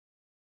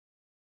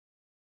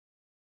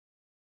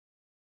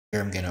Here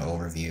I'm going to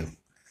overview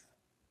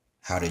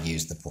how to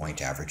use the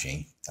point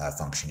averaging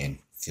function in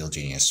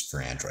FieldGenius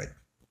for Android.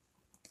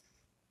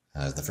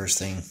 The first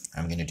thing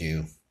I'm going to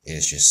do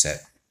is just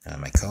set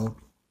my code.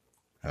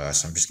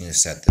 So I'm just going to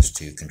set this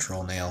to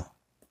control nail.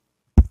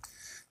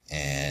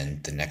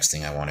 And the next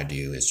thing I want to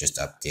do is just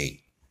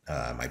update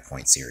my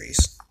point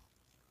series.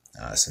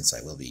 Since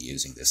I will be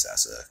using this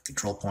as a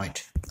control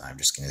point, I'm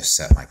just going to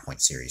set my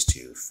point series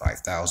to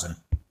 5,000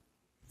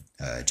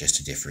 just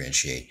to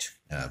differentiate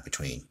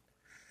between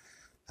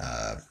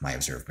my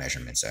observed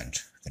measurements and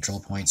control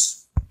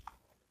points.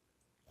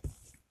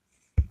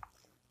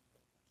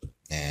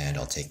 And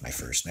I'll take my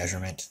first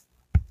measurement.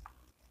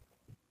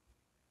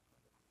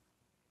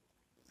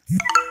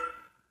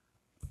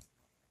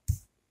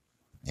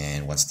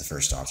 And once the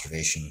first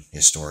observation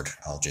is stored,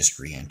 I'll just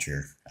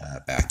re-enter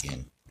back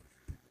in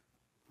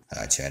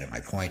to edit my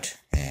point,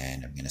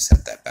 and I'm going to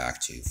set that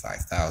back to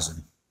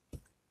 5,000.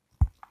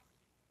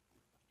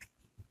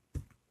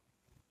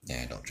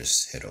 And I'll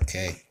just hit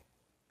OK.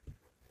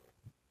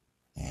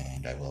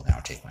 And I will now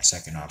take my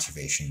second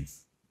observation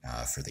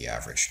for the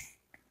average.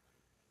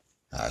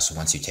 So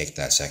once you take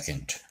that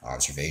second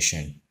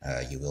observation,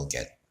 you will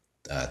get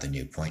the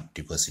new point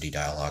duplicity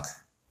dialog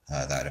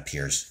that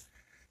appears,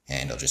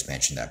 and I'll just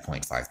mention that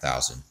point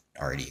 5,000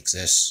 already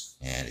exists,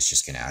 and it's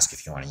just going to ask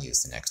if you want to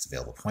use the next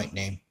available point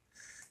name,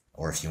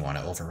 or if you want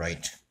to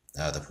overwrite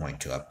the point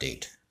to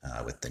update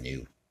with the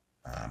new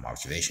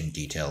observation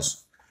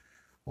details,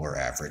 or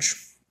average.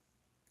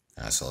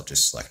 So I'll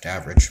just select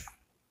average.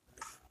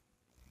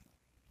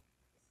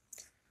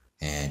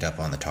 And up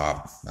on the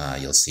top,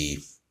 you'll see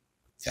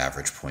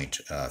average point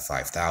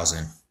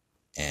 5,000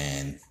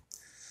 and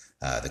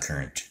the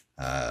current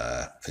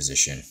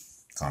position,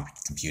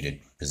 computed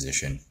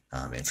position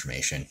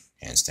information,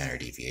 and standard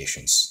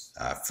deviations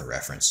for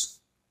reference.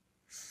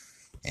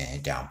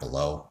 And down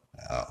below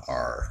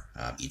are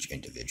each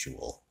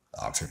individual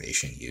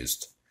observation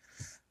used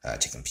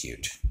to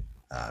compute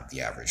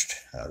the averaged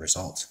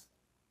result.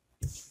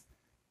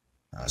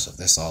 So if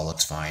this all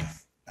looks fine,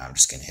 I'm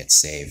just going to hit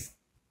save.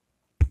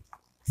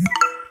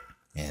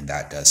 And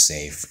that does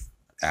save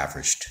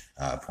averaged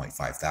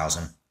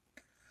 0.5,000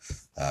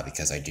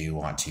 because I do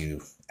want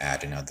to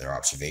add another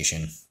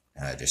observation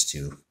just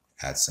to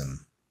add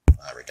some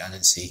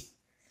redundancy.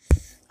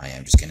 I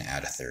am just going to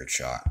add a third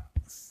shot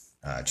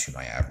to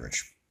my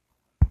average.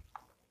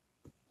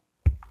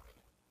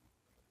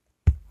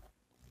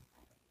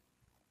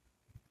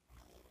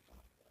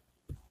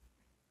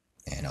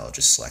 And I'll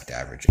just select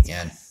average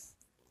again.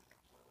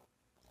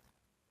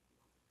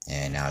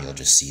 And now you'll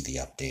just see the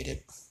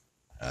updated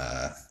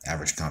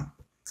average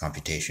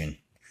computation,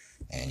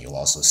 and you'll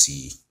also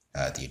see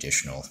the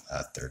additional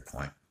third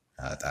point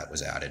that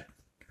was added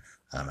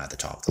at the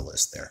top of the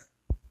list there.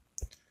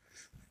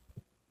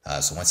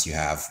 So once you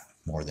have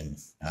more than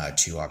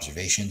two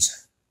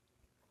observations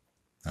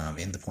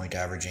in the point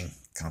averaging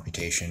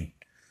computation,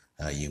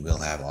 you will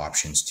have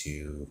options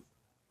to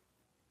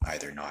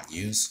either not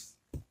use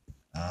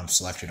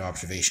selected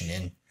observation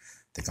in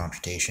the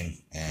computation,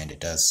 and it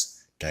does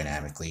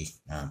dynamically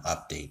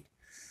update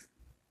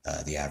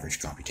the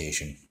average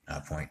computation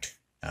point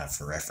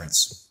for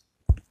reference.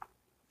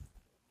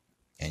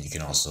 And you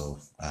can also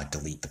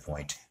delete the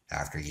point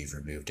after you've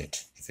removed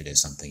it if it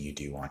is something you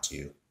do want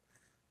to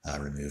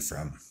remove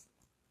from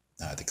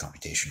the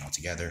computation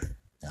altogether.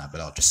 But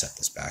I'll just set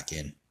this back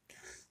in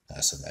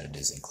so that it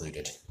is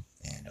included,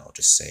 and I'll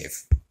just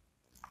save.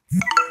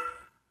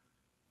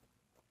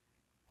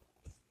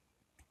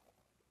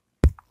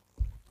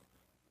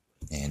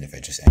 And if I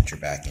just enter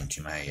back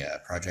into my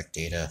project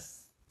data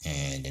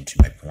and into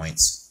my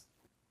points,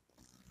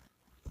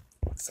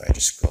 if I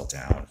just scroll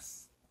down,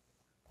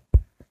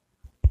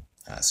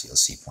 so you'll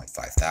see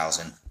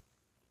 0.5,000,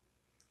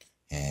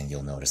 and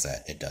you'll notice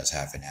that it does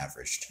have an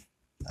averaged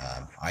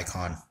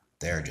icon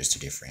there just to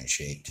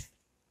differentiate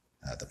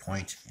the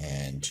point.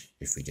 And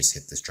if we just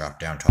hit this drop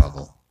down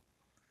toggle,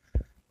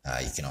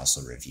 you can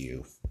also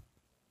review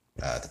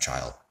the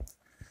child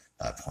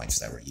points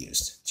that were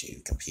used to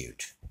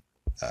compute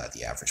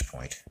the average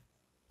point.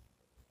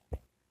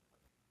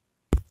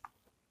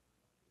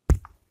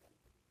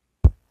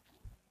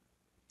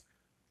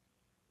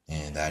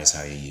 And that is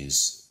how you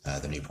use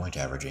the new point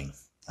averaging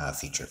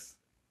feature.